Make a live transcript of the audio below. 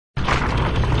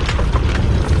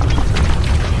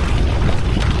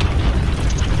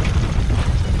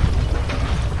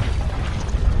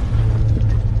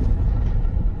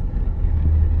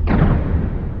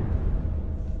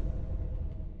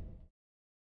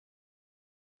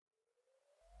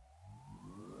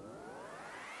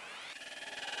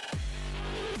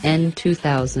Milan-En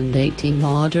 2018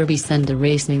 law Derbi Senda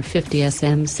Racing 50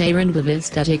 SM se renueva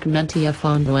estéticamente a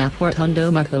fondo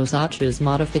aportando muchos otras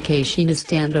modificaciones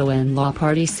tanto en la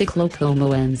parte ciclo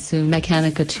como en su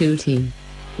mecánica tutti.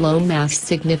 Lo más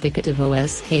significativo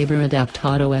es haber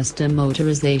adaptado esta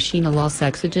motorización a las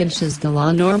exigencias de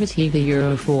la normativa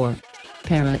Euro 4.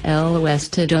 Para ello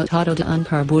está dotado de un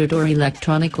carburador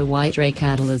electrónico y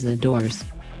catalizadores.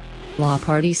 La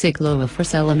parte ciclo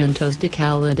ofrece elementos de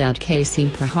calidad que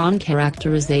siempre han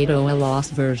caracterizado a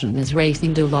las versiones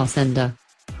racing de la Senda.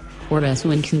 Por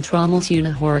eso encontramos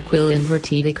una horquilla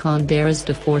invertida con barras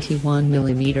de 41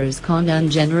 mm con un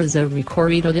generoso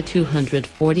recorrido de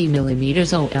 240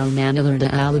 mm o el manular de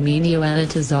aluminio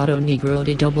anodizado negro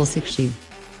de doble sección.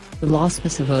 Los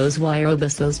pasivos y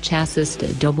robusos chasis de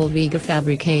doble viga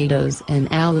fabricados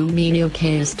en aluminio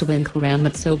que estaban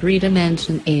claramente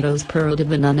sobredimensionados pero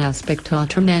daban un aspecto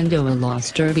tremendo a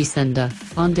los Derbi Senda,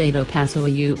 dado paso a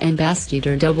un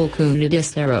bastidor doble cuna de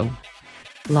acero.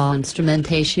 La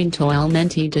instrumentación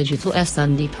totalmente digital es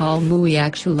un detalle muy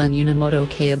actual en una moto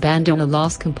que abandona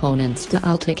los componentes de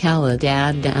alta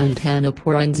calidad de antaño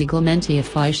por un siglo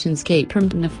eficientes que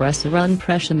permiten ofrecer un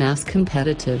precio más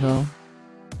competitivo.